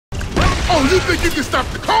Oh, you think you can stop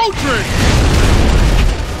the cold train?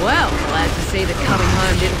 Well, glad to see that coming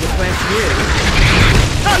home didn't depress you.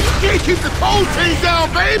 Now, you can't keep the cold train down,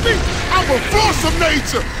 baby! I'm a force of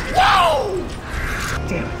nature! Whoa!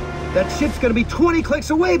 Damn it. That ship's gonna be 20 clicks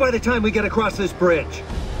away by the time we get across this bridge.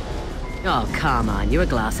 Oh, come on. You're a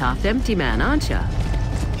glass half empty man, aren't you?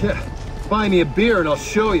 Yeah. Buy me a beer and I'll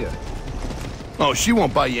show you. Oh, she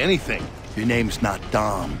won't buy you anything. Your name's not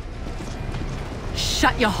Dom.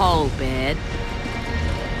 Shut your hole, Baird.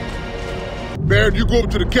 Baird, you go up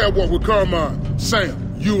to the catwalk with Carmine.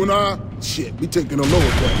 Sam, you and I, shit, we taking a lower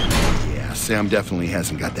down. Yeah, Sam definitely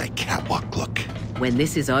hasn't got that catwalk look. When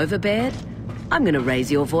this is over, Baird, I'm gonna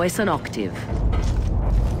raise your voice an octave.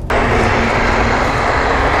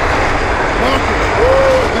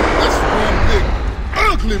 That's one big,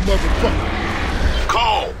 ugly motherfucker.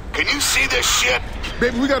 Cole, can you see this shit?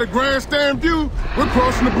 Baby, we got a grandstand view. We're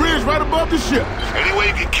crossing the bridge right above the ship. Any way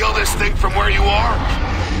you can kill this thing from where you are?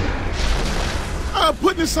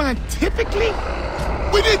 Putting it scientifically?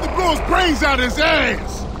 We need to blow his brains out of his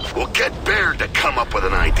ass. We'll get Baird to come up with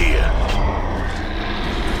an idea.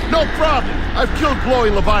 No problem. I've killed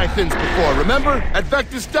glowing leviathans before, remember? At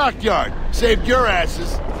Vector's dockyard. Saved your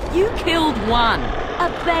asses. You killed one, a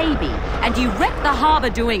baby, and you wrecked the harbor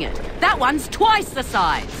doing it. That one's twice the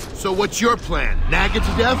size. So what's your plan? Nag it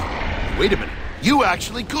to death? Wait a minute. You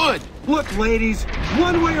actually could. Look, ladies,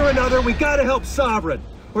 one way or another, we gotta help Sovereign.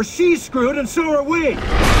 Or she's screwed and so are we.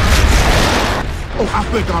 Oh, I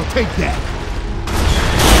think I'll take that.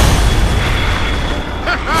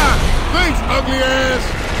 Thanks, ugly ass.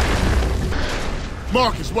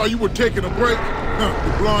 Marcus, while you were taking a break,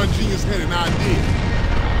 the blonde genius had an idea.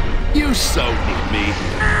 You so need me.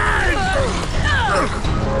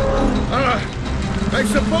 I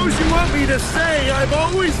suppose you want me to say I've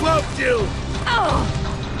always loved you.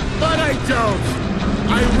 But I don't.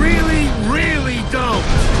 I really, really don't.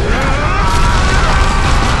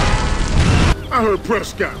 I heard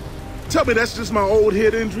Prescott. Tell me that's just my old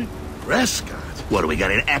head injury? Prescott? What, do we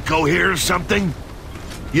got an echo here or something?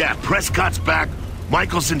 Yeah, Prescott's back,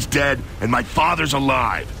 Michelson's dead, and my father's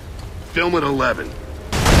alive. Film at 11.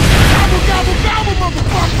 Gobble, gobble, gobble,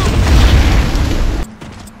 motherfucker!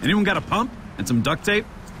 Anyone got a pump? And some duct tape?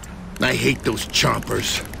 I hate those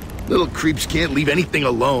chompers. Little creeps can't leave anything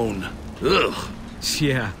alone. Ugh.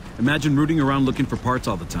 Yeah, imagine rooting around looking for parts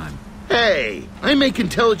all the time. Hey, I make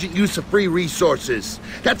intelligent use of free resources.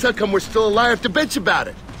 That's how come we're still alive to bitch about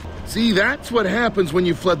it. See, that's what happens when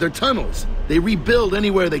you flood their tunnels. They rebuild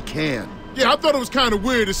anywhere they can. Yeah, I thought it was kind of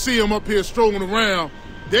weird to see them up here strolling around.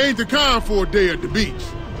 They ain't the kind for a day at the beach.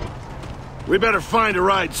 We better find a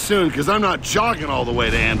ride soon, because I'm not jogging all the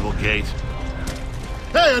way to Anvil Gate.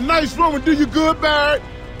 Hey, a nice run would do you good, Baird.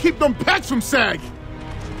 Keep them pecs from sagging.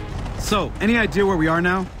 So, any idea where we are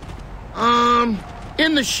now?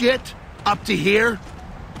 In the shit. Up to here.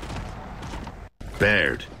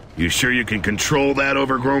 Baird, you sure you can control that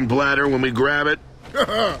overgrown bladder when we grab it?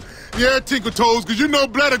 Yeah, Tinkle Toes, because you know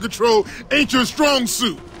bladder control ain't your strong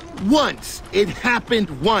suit. Once. It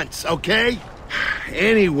happened once, okay?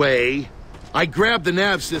 Anyway, I grabbed the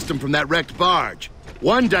nav system from that wrecked barge.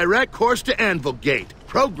 One direct course to Anvil Gate,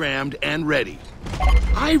 programmed and ready.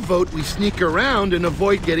 I vote we sneak around and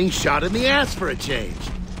avoid getting shot in the ass for a change.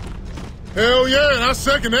 Hell yeah, and I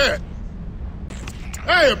second that.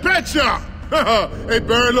 Hey, a pet shop! Hey,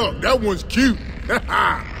 Barry, look, that one's cute.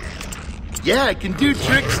 Yeah, it can do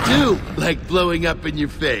tricks too, like blowing up in your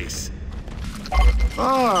face.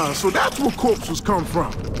 Ah, so that's where corpses come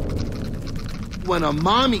from. When a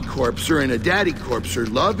mommy corpser and a daddy corpser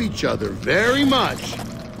love each other very much.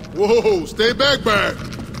 Whoa, stay back, Barry.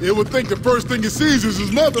 He would think the first thing he sees is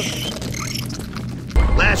his mother.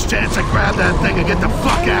 Last chance to grab that thing and get the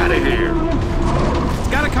fuck out of here. It's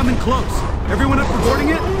gotta come in close. Everyone up for boarding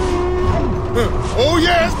it? Oh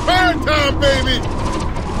yeah, it's parent time, baby!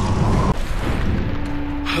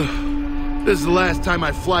 This is the last time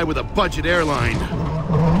I fly with a budget airline.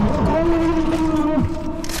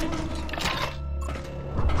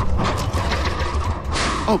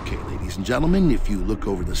 Okay, ladies and gentlemen, if you look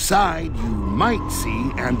over the side, you might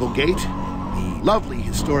see Anvil Gate, the lovely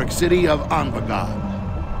historic city of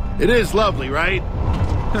Anvagad. It is lovely, right?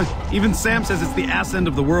 Even Sam says it's the ass end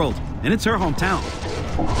of the world, and it's her hometown.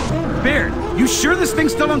 Baird, you sure this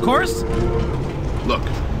thing's still on course? Look,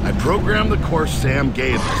 I programmed the course Sam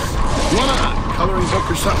gave us. You want a coloring book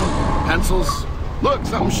or something? Pencils? Look,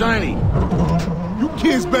 something shiny. You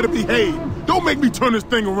kids better behave. Don't make me turn this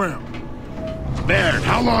thing around. Baird,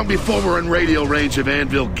 how long before we're in radio range of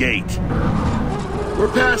Anvil Gate?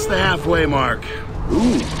 We're past the halfway mark.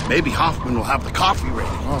 Ooh, maybe Hoffman will have the coffee ready.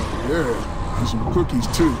 Oh, yeah. And some cookies,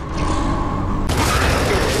 too.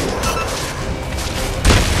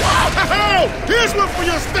 Here's one for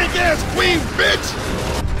your stink-ass queen, bitch!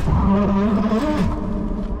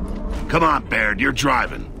 Come on, Baird, you're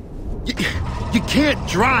driving. You can't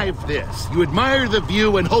drive this. You admire the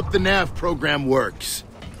view and hope the nav program works.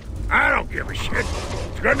 I don't give a shit.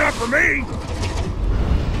 It's good enough for me.